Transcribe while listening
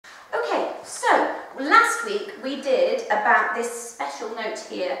Last week we did about this special note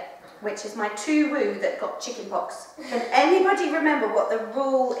here, which is my two-woo that got chicken pox. Can anybody remember what the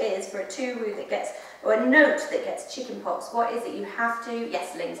rule is for a two-woo that gets, or a note that gets chicken pox? What is it you have to,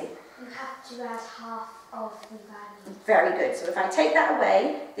 yes, Lindsay? You have to add half of the value. Very good. So if I take that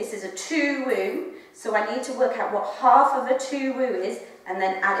away, this is a two-woo, so I need to work out what half of a two-woo is and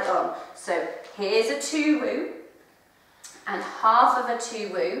then add it on. So here's a two-woo, and half of a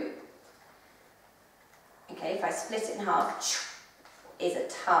two-woo, okay, if I split it in half, is a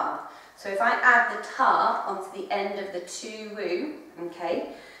tar. So if I add the tar onto the end of the two-woo,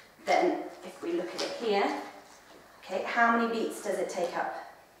 okay, then if we look at it here, okay, how many beats does it take up?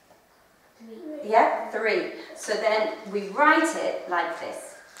 3. Yeah, 3. So then we write it like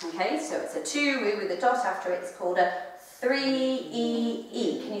this, okay, so it's a two-woo with a dot after it. It's called a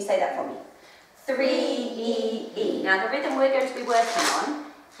 3-E-E. Can you say that for me? 3-E-E. Now the rhythm we're going to be working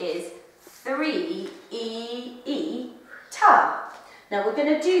on is 3-E-E, tar. Now we're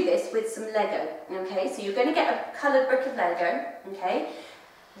going to do this with some Lego, okay? So you're going to get a coloured brick of Lego, okay?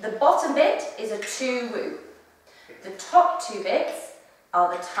 The bottom bit is a two-woo. The top two bits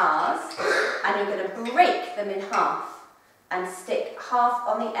are the tars, and you're going to break them in half and stick half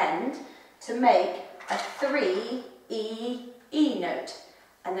on the end to make a 3-E-E note.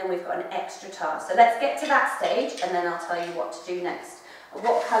 And then we've got an extra tar. So let's get to that stage, and then I'll tell you what to do next.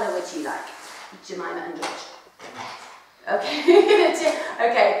 What colour would you like, Jemima and George? Okay,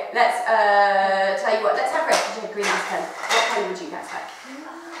 okay, let's tell you what, let's have red, because you have green and pen. What colour would you guys like?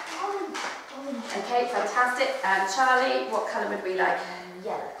 Orange. Okay, fantastic. And Charlie, what colour would we like?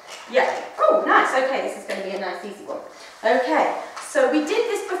 Yellow. Yellow. Oh, nice, okay, this is going to be a nice easy one. Okay, so we did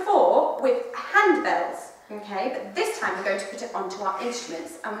this before with handbells, okay, but this time we're going to put it onto our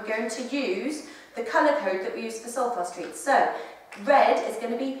instruments, and we're going to use the colour code that we use for Solfa Street. So, red is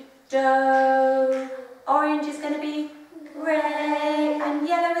going to be do, orange is going to be re, and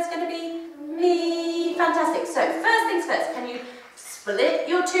yellow is going to be mi. Fantastic. So first things first, can you split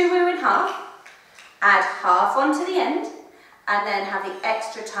your two-woo in half, add half onto the end, and then have the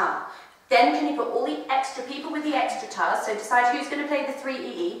extra tar. Then can you put all the extra people with the extra tar, so decide who's going to play the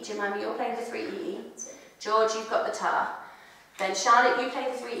 3-E-E. Jemima, you're playing the 3-E-E. George, you've got the tar. Then Charlotte, you play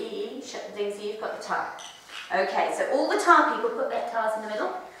the 3-E-E. Lindsay, you've got the tar. Okay, so all the tar people put their tars in the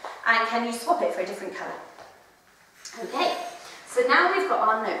middle, and can you swap it for a different colour? Okay, so now we've got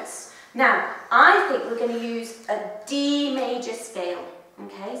our notes. Now, I think we're going to use a D major scale.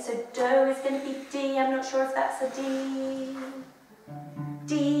 Okay, so do is going to be D. I'm not sure if that's a D.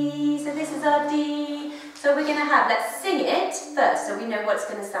 D, so this is our D. So we're going to have, let's sing it first so we know what it's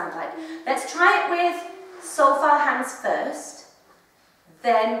going to sound like. Let's try it with solfa hands first.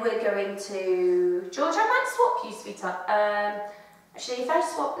 Then we're going to, George, I might swap you, sweetheart. Actually, if I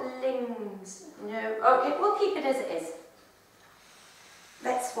swap Lings, no, okay, we'll keep it as it is.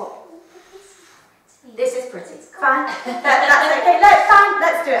 Let's swap. This is pretty. Fine. That's okay. No, fine.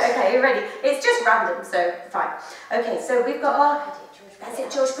 Let's do it. Okay, you're ready. It's just random, so fine. Okay, so we've got our. That's it,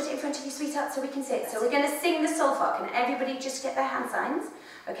 George. Put it in front of you, sweetheart, so we can see it. So we're going to sing the solfa. Can everybody just get their hand signs?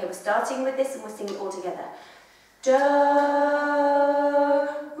 Okay, we're starting with this and we'll sing it all together. Do,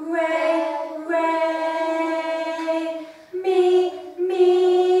 re, re, mi,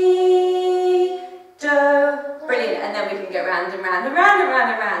 mi, do. Brilliant. And then we can go round and round and round and round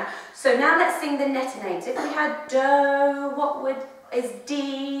and round. So now let's sing the letter names. If we had do, what would, is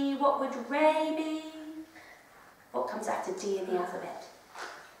D, what would re be? What comes after D in the alphabet?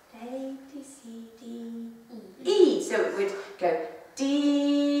 A, B, C, D, E. E. So it would go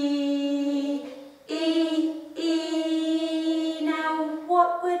D, E, E. Now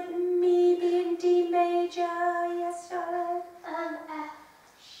what would me be in D major? Yes, Charlotte? F.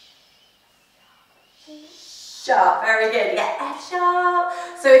 Sharp, very good. Yeah, F sharp.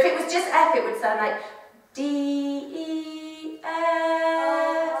 So if it was just F, it would sound like D, E,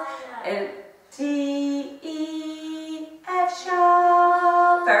 F, and D, E, F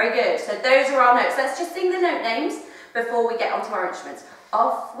sharp. Very good. So those are our notes. Let's just sing the note names before we get onto our instruments.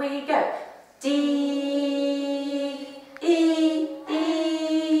 Off we go. D, E,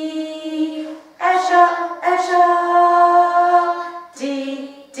 E, F sharp, F sharp,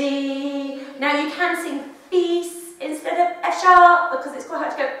 D, D. Now you can sing feast instead of F sharp because it's quite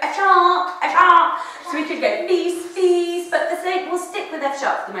hard to go F sharp, F sharp. So we could go feast, feast, but we'll stick with F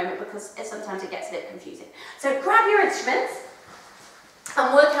sharp for the moment because sometimes it gets a bit confusing. So grab your instruments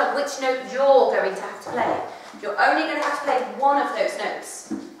and work out which note you're going to have to play. You're only going to have to play one of those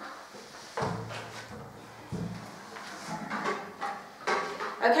notes.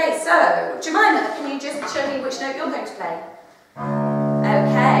 Okay, so Jemima, can you just show me which note you're going to play?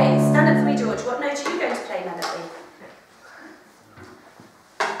 Okay, stand up for me, George. What note are you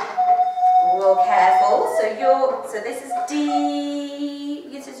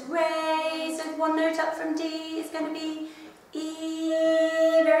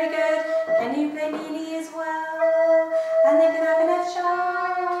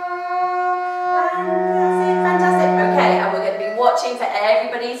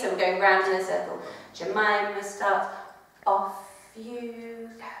round in a